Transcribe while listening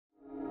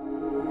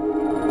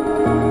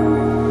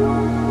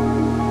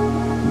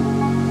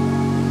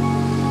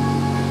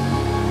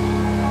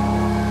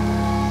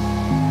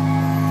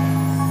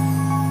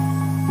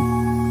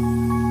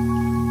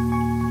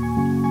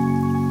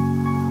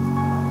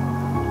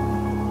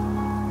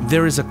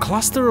There is a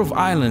cluster of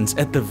islands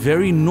at the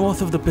very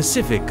north of the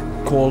Pacific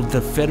called the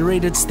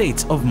Federated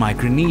States of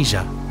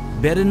Micronesia,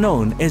 better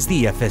known as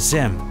the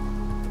FSM.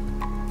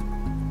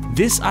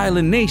 This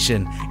island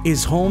nation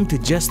is home to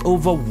just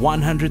over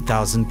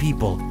 100,000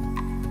 people.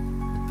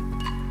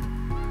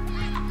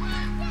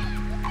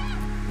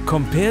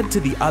 Compared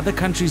to the other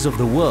countries of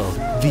the world,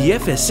 the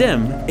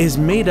FSM is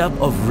made up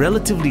of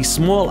relatively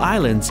small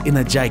islands in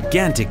a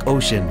gigantic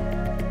ocean.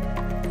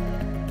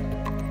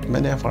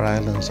 Many of our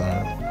islands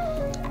are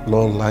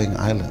low-lying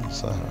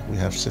islands. We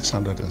have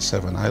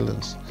 607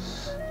 islands.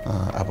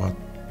 About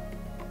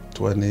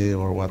 20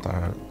 or what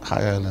are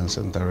high islands,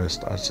 and the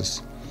rest are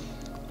just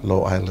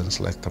low islands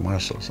like the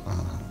Marshalls.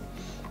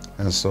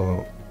 And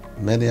so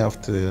many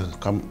of the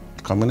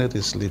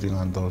communities living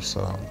on those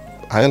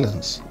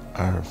islands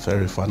are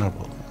very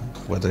vulnerable,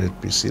 whether it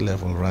be sea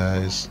level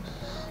rise,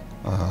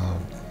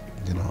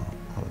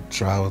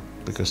 drought,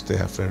 because they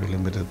have very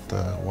limited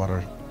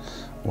water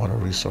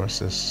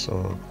resources.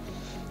 So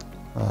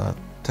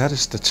that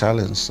is the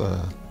challenge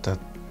that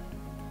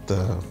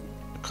the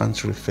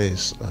country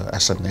face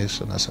as a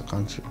nation, as a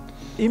country.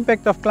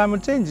 Impact of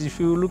climate change, if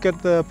you look at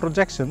the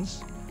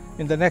projections,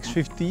 in the next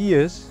 50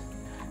 years,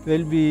 there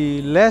will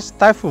be less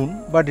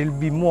typhoon, but it will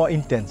be more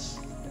intense.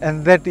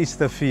 And that is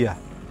the fear.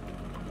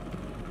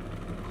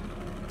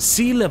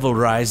 Sea level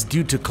rise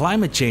due to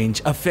climate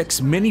change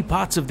affects many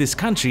parts of this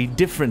country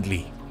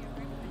differently.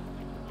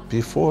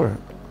 Before,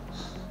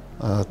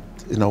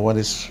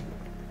 when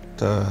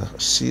the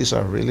seas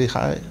are really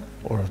high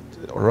or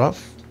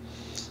rough,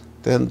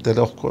 then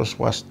of course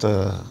wash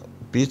the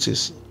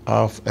beaches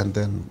off and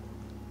then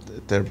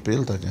they're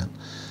built again.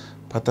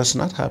 But that's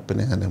not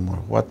happening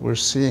anymore. What we're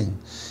seeing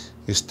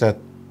is that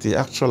the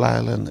actual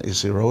island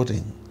is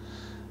eroding,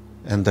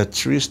 and the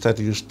trees that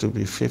used to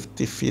be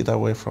 50 feet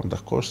away from the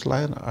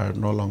coastline are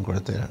no longer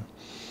there.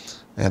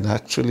 And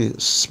actually,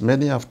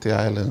 many of the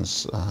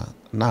islands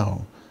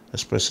now,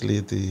 especially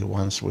the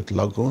ones with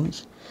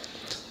lagoons,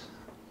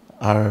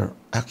 are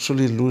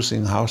actually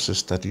losing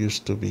houses that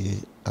used to be,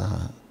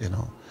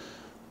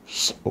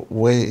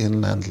 way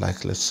inland,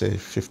 like let's say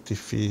 50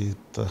 feet,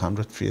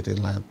 100 feet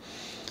inland.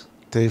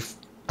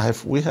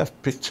 We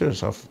have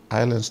pictures of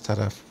islands that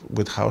have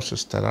with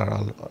houses that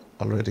are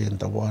already in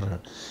the water.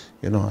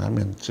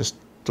 Just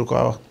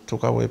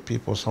took away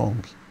people's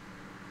homes.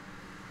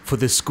 For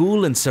the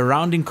school and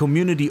surrounding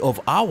community of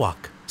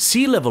Awak,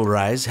 sea level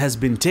rise has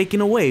been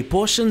taking away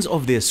portions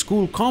of their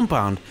school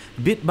compound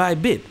bit by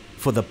bit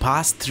for the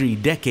past 3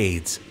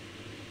 decades.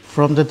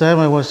 From the time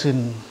I was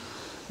in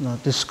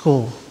this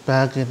school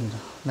back in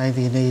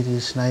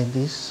 1980s,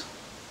 90s,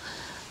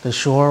 the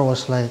shore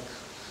was like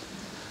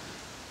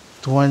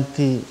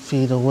 20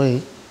 feet away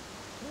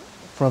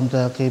from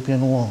the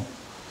Gabion wall.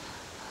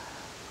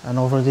 And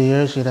over the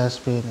years, it has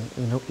been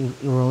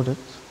eroded.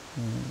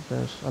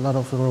 There's a lot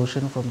of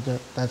erosion from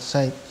that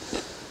site.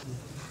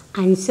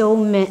 And so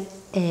me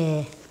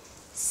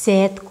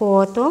set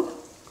koto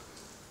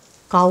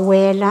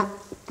kawela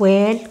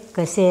well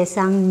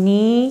kasesang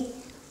ni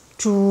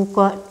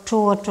chuka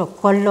toto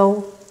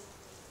kolo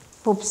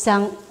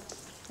pupsang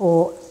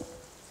o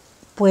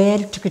well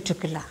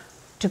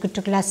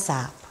tukutukla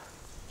sap.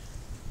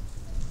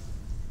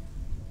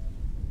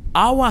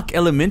 Awak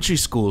Elementary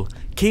School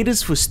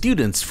caters for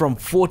students from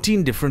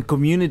 14 different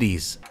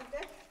communities.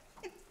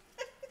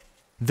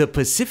 The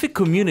Pacific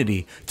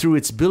community, through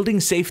its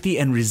Building Safety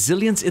and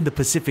Resilience in the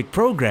Pacific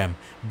program,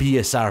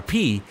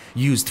 BSRP,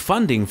 used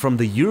funding from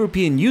the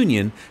European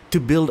Union to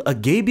build a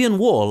Gabion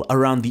wall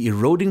around the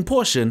eroding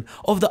portion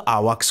of the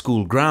Awak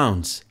school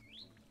grounds.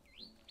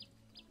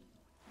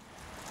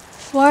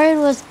 Before it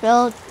was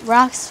built,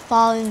 rocks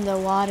fall in the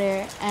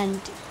water, and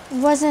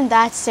it wasn't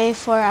that safe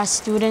for us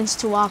students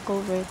to walk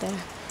over there.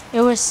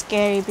 It was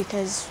scary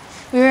because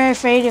we were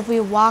afraid if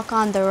we walk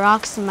on the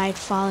rocks, we might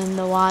fall in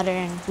the water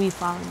and we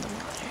fall in the water.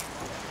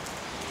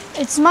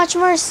 It's much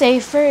more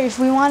safer if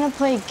we want to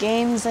play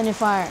games, and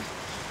if our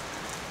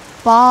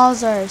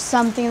balls or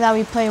something that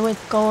we play with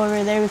go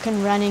over there, we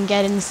can run and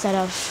get it instead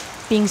of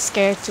being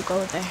scared to go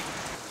there.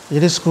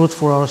 It is good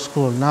for our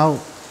school. Now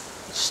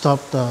stop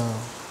the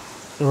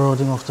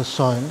eroding of the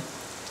soil,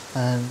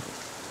 and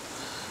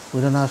we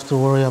don't have to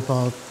worry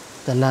about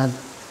the land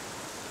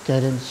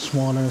getting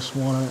smaller and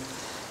smaller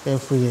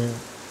every year.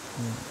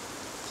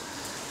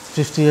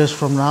 50 years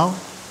from now,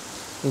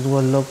 it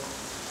will look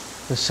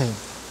the same.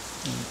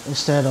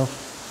 Instead of,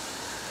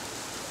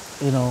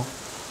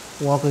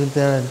 walking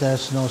there and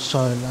there's no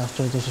soil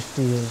after the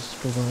 50 years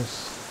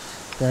because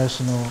there's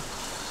no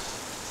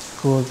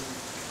good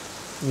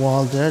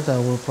wall there that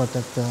will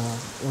protect the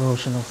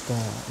erosion of the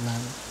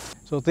land.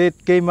 So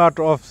that came out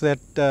of that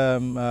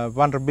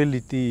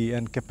vulnerability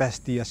and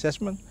capacity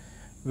assessment,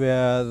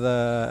 where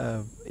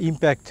the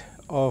impact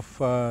of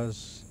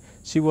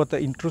seawater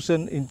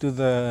intrusion into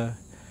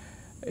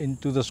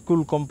the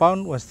school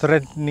compound was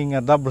threatening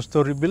a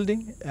double-story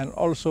building and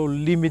also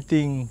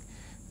limiting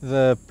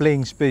the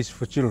playing space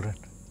for children.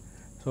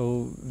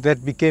 So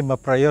that became a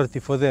priority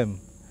for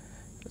them.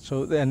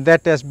 So, and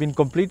that has been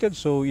completed,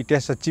 so it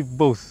has achieved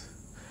both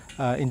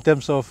in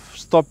terms of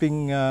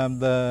stopping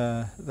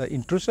the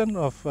intrusion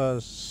of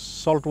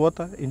salt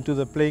water into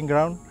the playing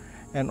ground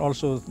and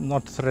also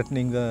not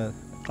threatening the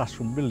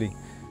classroom building.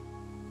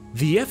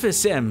 The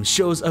FSM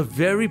shows a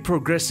very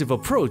progressive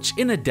approach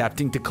in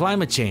adapting to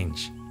climate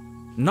change.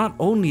 Not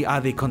only are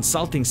they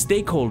consulting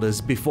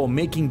stakeholders before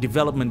making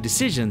development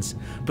decisions,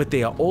 but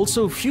they are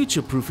also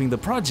future-proofing the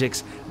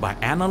projects by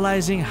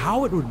analyzing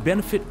how it would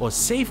benefit or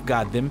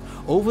safeguard them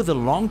over the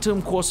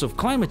long-term course of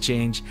climate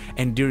change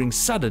and during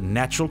sudden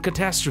natural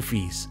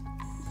catastrophes.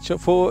 So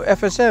for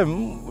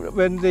FSM,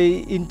 when they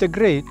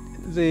integrate,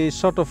 they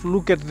sort of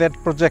look at that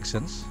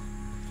projections.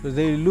 So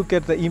they look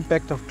at the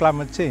impact of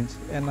climate change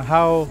and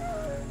how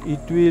it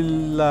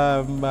will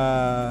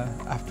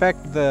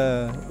affect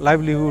the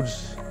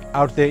livelihoods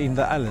out there in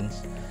the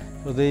islands.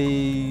 So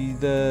the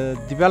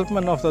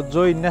development of the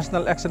Joint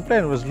National Action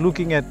Plan was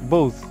looking at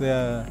both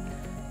the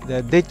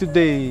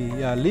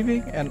day-to-day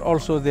living and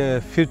also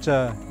the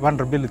future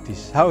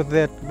vulnerabilities, how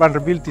that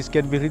vulnerabilities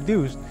can be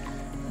reduced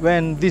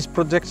when these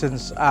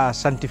projections are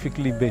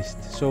scientifically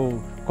based.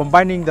 So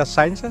combining the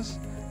sciences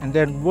and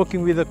then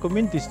working with the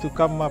communities to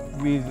come up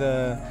with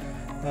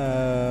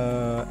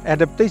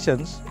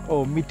adaptations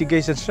or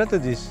mitigation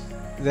strategies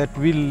that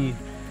will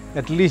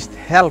at least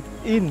help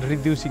in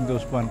reducing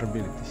those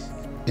vulnerabilities.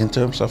 In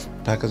terms of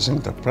packaging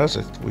the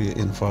project, we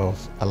involve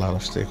a lot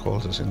of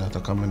stakeholders in the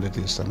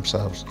communities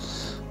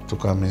themselves to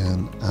come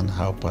in and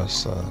help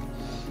us,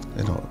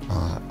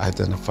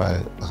 identify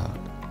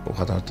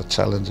what are the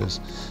challenges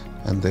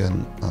and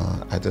then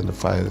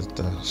identify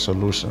the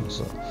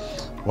solutions,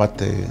 what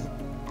they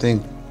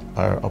think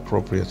are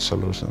appropriate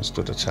solutions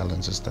to the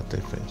challenges that they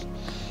face.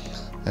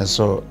 And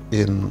so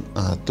in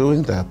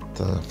doing that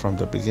from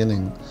the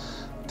beginning,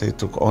 they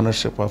took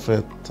ownership of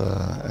it,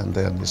 and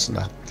then it's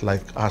not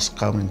like us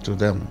coming to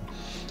them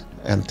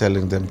and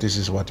telling them this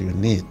is what you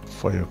need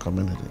for your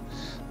community.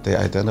 They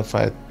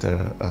identified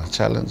their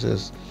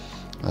challenges,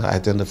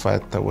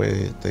 identified the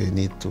way they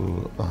need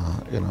to,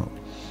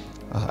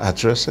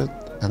 address it,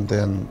 and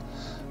then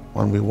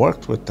when we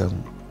worked with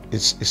them,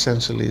 it's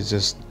essentially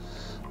just,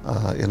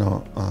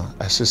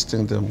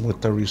 assisting them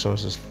with the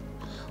resources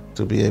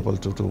to be able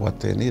to do what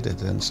they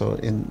needed. And so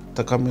in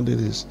the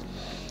communities,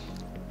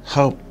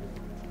 help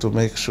to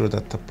make sure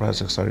that the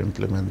projects are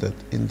implemented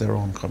in their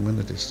own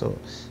communities. So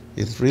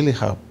it really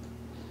helped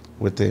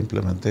with the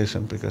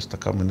implementation because the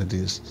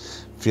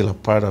communities feel a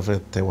part of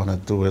it. They want to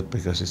do it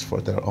because it's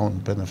for their own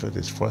benefit,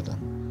 it's for them.